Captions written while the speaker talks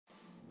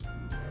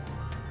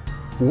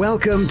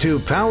Welcome to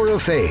Power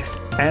of Faith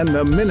and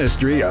the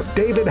ministry of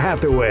David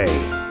Hathaway.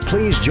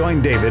 Please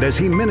join David as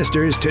he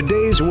ministers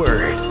today's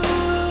word.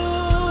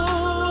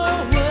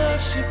 I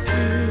worship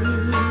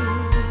you.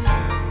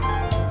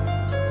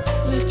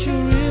 Let your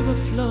river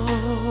flow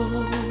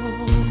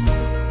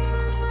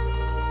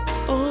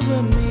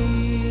over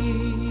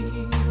me.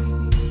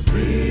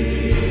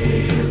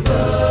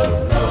 River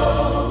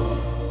flow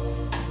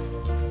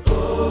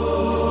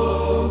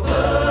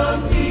over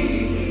me.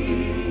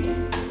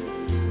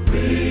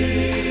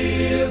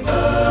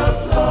 River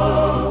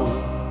flow,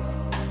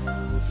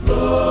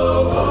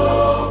 flow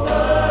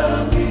over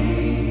me.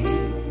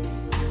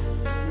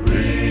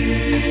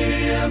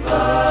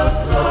 River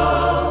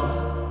flow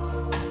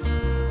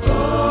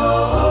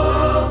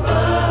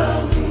over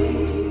me.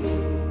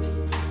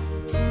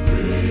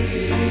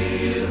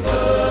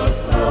 River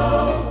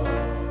flow,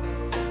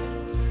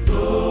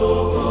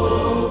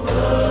 flow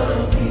over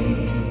me.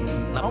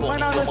 And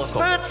when I was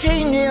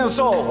 13 years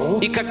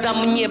old, И когда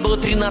мне было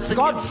 13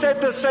 God лет,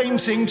 said the same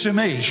thing to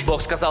me.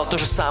 Бог сказал то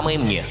же самое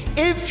мне.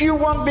 If you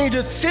want me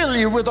to fill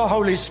you with the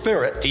Holy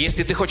Spirit, И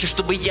если ты хочешь,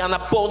 чтобы я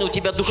наполнил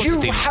тебя Духом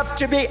you Святым, have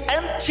to be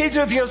emptied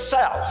of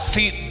yourself.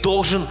 ты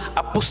должен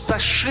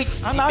опустошить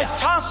And I себя,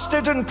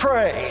 fasted and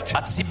prayed.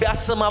 от себя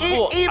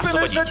самого Even as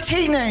a освободить.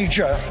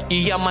 teenager, И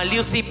я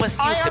молился и I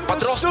постился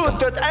подростком. understood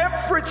that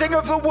everything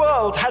of the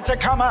world had to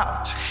come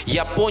out.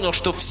 Я понял,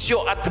 что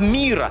все от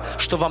мира,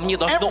 что во мне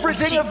должно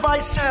Everything уйти. of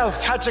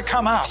myself had to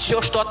come out.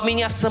 Все, что от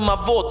меня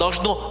самого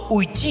должно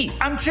уйти.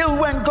 Until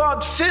when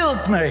God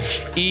filled me,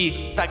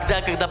 И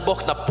тогда, когда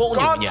Бог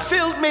наполнил God меня,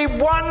 filled me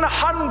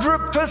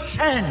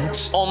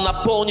 100%. Он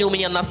наполнил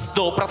меня на From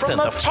the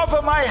 100%. top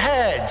of my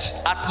head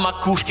От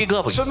макушки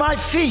головы to my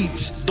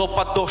feet, до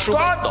подошвы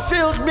моих God ног.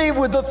 filled me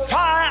with the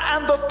fire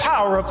and the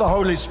power of the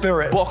Holy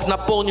Spirit. Бог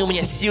наполнил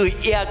меня силой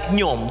и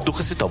огнем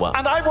Духа Святого.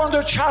 And I want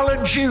to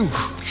challenge you.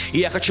 И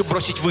я хочу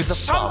бросить вызов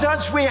вам.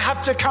 Sometimes we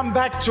have to come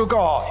back to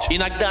God.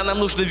 Иногда нам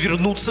нужно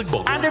вернуться к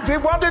Богу. And if we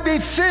want to be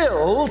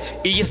filled,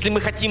 И если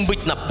мы хотим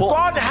быть наполнены,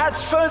 God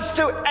has first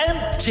to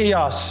empty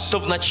us, то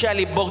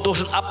вначале Бог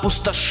должен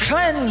опустошить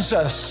нас,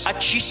 cleanse us.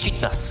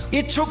 очистить нас.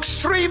 It took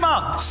 3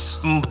 months.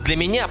 Для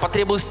меня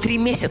потребовалось 3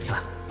 месяца.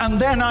 And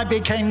then I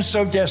became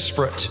so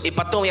desperate. И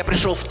потом я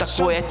пришел в So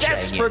такое отчаяние.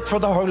 desperate for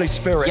the Holy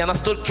Spirit. Я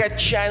настолько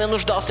отчаянно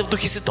нуждался в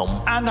Духе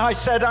Святом. And I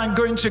said, I'm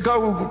going to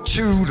go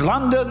to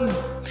London.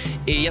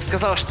 И я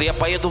сказал, что я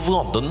поеду в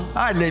Лондон.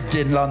 I lived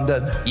in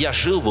London. Я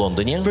жил в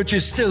Лондоне. But you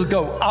still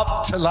go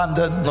up to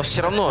London. Но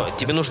все равно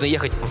тебе нужно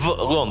ехать в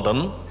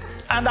Лондон.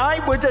 And I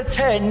would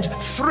attend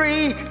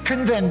 3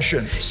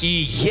 conventions. И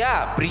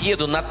я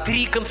приеду на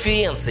 3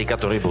 конференции,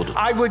 которые будут.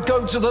 I would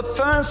go to the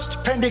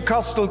first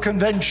Pentecostal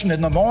convention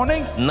in the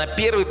morning. На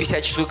первую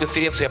 50-часовую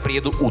конференцию я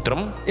приеду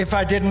утром. If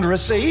I didn't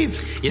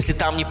receive, Если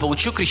там не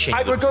получу I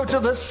крещение, would go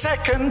to the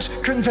second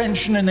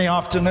convention in the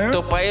то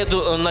afternoon.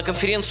 поеду на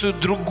конференцию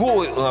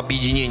другого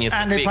объединения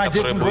And церквей, if I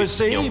которое didn't будет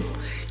receive, днем.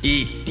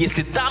 И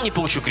если там не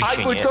получу I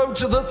would крещение, go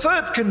to the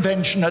third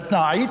convention at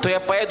night. то я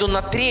поеду на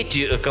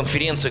 3-ю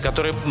конференцию,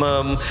 которая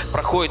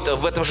проходит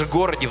в этом же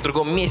городе, в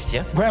другом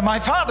месте, Where my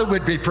father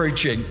would be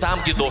preaching. там,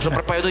 где должен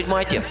проповедовать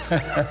мой отец.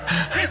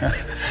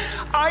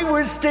 I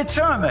was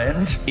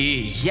determined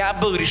И я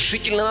был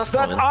решительно that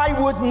настроен, I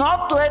would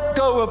not let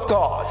go of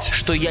God.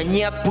 что я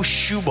не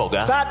отпущу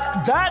Бога,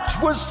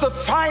 That was the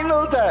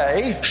final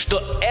day.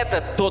 что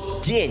это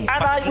тот день,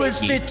 And I was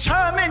последний.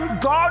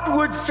 determined God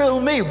would fill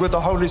me with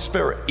the Holy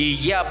Spirit. И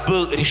я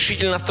был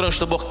решительно настроен,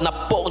 что Бог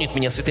наполнит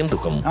меня Святым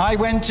Духом. I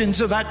went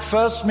into that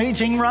first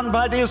meeting run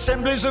by the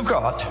Assemblies of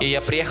God. И я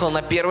приехал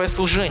на первое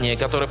служение,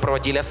 которое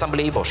проводили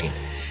Ассамблеи Божьи.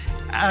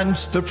 And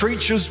the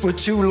preachers were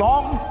too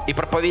long. И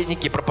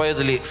проповедники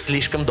проповедовали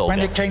слишком долго.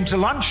 When it came to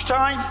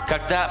lunchtime,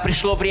 Когда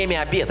пришло время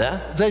обеда,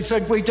 they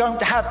said, we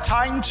don't have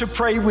time to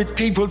pray with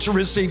people to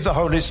receive the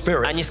Holy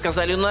Spirit. они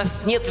сказали, у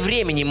нас нет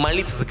времени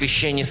молиться за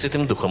крещение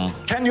Святым Духом.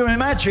 Can you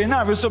imagine?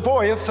 I was a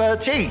boy of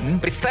 13.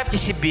 Представьте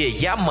себе,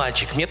 я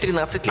мальчик, мне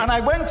 13 лет. And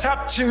I went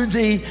up to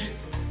the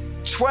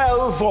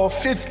 12 or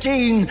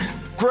 15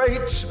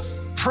 great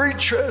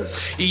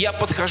preachers. И я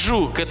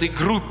подхожу к этой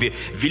группе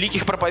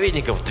великих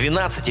проповедников,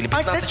 12 или I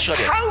 15 said,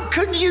 человек. how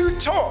can you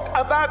talk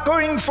about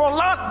going for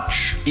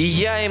lunch? И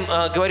я им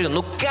говорю,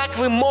 ну как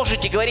вы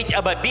можете говорить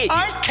об обеде?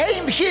 I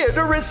came here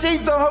to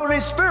receive the Holy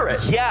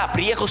Spirit. Я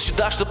приехал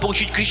сюда, чтобы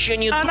получить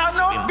крещение And I'm Духом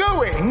not Святым.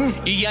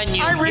 going. И я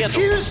не I уеду.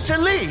 refuse to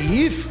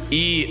leave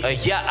И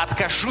я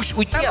откажусь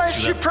уйти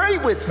unless you отсюда, pray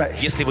with me.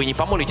 если вы не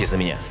помолитесь за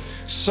меня.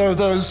 So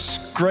those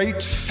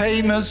great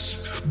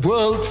famous,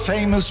 world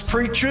famous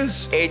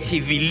preachers, Эти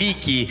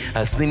великие,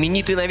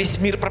 знаменитые на весь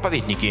мир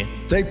проповедники,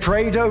 they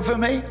prayed over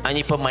me.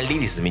 они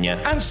помолились за меня.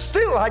 And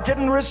still I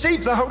didn't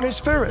receive the Holy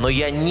Spirit. Но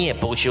я не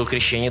получил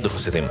крещение Духом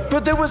Святым.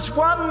 But there was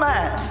one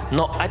man.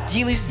 Но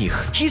один из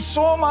них, He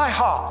saw my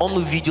heart. он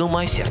увидел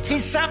мое сердце. He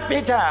sat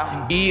me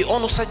down. И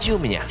он усадил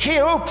меня. He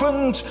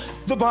opened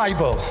the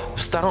Bible,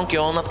 В сторонке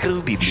он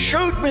открыл Библию.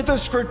 showed me the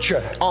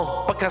scripture.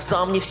 Он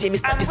показал мне все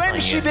места And when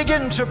she Писания.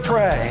 began to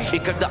pray, И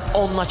когда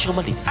он начал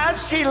молиться,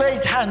 as he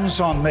laid hands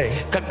on me,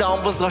 когда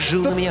он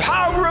возложил на the меня,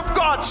 power of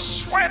God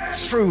swept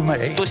through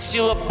me, то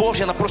сила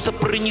Божья, она просто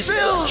пронеслась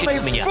filled me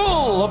через меня.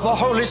 full of the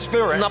Holy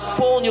Spirit.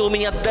 Наполнил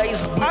меня до I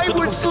избытка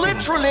Духом was Святым.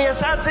 literally,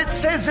 as it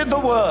says in the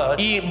Word,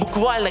 И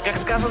буквально, как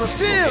сказано в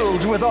Слове,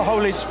 filled with the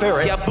Holy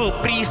Spirit. я был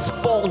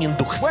преисполнен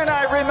Духа Святого. When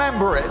I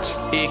remember it,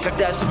 И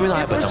когда я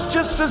вспоминаю об it этом, was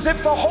just as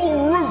if the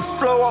whole roof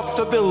flew off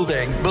the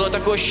building. было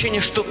такое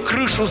ощущение, что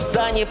крышу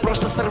здания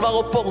просто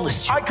сорвало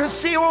полностью. I could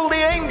see all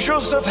the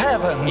angels of И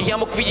heaven. я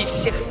мог видеть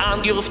всех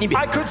ангелов I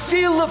небес. could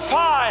feel the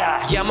fire.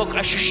 Я мог I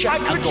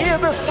ощущать could огонь. hear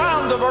the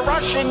sound of a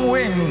rushing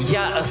wind.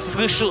 Я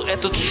слышал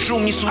этот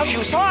шум And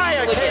несущегося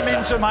fire силы came ветра.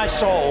 into my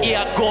soul. И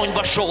огонь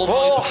вошел в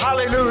мою Oh, душу.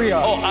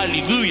 hallelujah. О,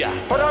 аллилуйя!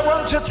 But I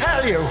want to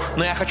tell you,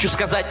 Но я хочу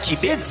сказать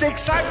тебе, it's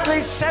exactly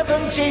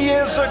 70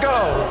 years ago.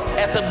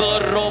 это было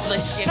ровно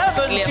 70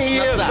 70 лет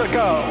years назад.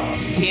 ago.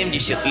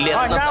 70 лет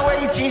I'm назад. now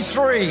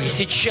 83.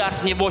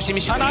 Сейчас мне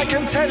And I 83.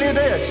 can tell you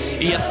this.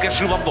 И я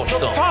скажу вам вот The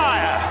что.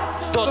 fire,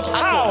 Тот the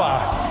power,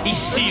 огонь и the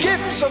сила,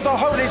 gifts of the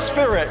Holy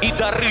Spirit и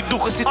дары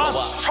Духа are Святого,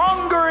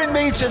 stronger in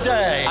me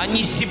today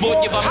они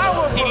сегодня во мне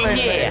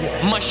сильнее,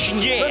 than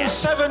мощнее,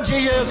 70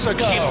 years чем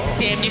ago.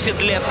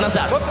 70 лет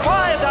назад. The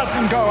fire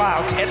doesn't go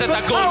out. Этот The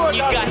огонь power не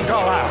doesn't гаснет. go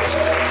out.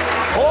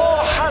 Oh,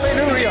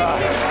 hallelujah.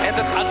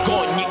 Этот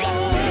огонь не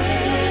гаснет.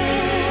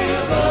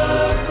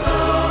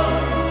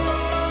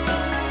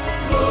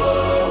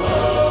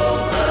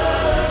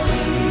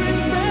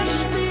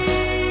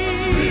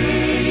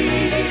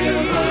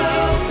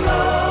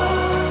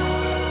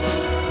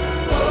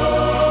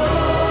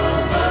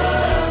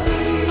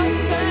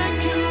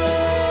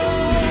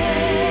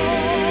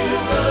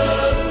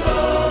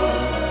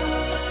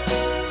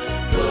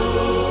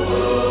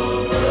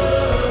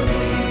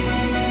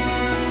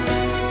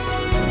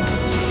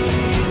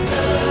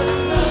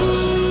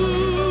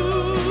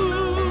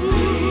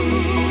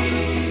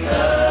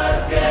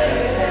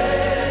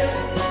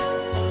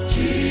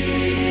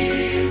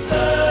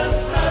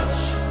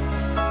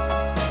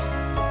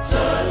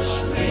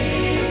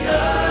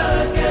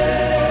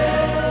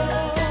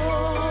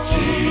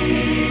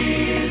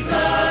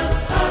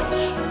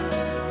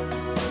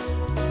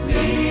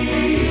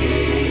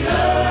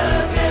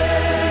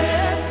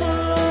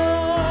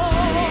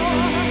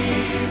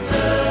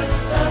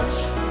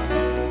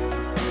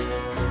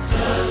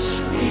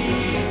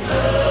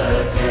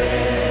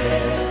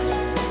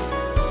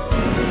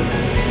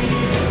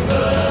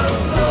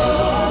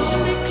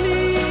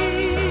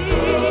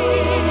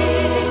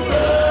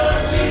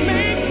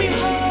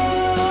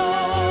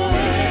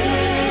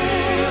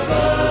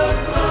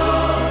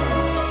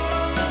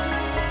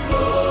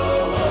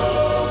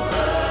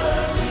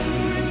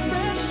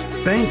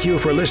 Thank you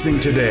for listening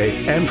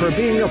today and for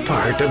being a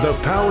part of the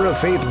Power of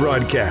Faith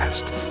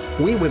broadcast.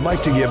 We would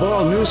like to give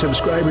all new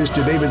subscribers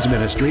to David's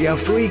ministry a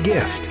free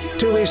gift.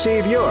 To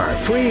receive your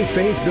free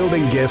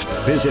faith-building gift,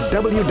 visit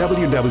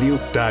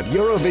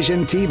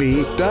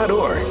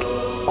www.eurovisiontv.org.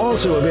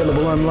 Also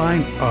available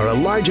online are a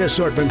large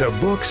assortment of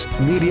books,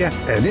 media,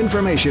 and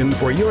information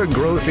for your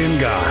growth in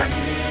God.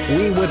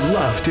 We would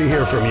love to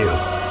hear from you.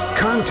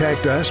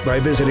 Contact us by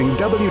visiting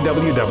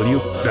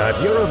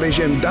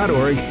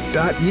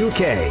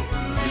www.eurovision.org.uk.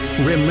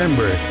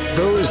 Remember,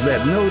 those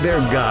that know their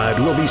God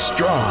will be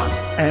strong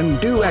and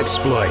do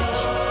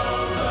exploits.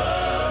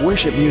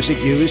 Worship music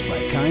used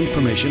by kind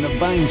permission of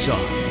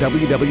Vinesong.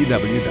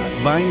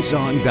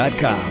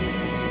 www.vinesong.com.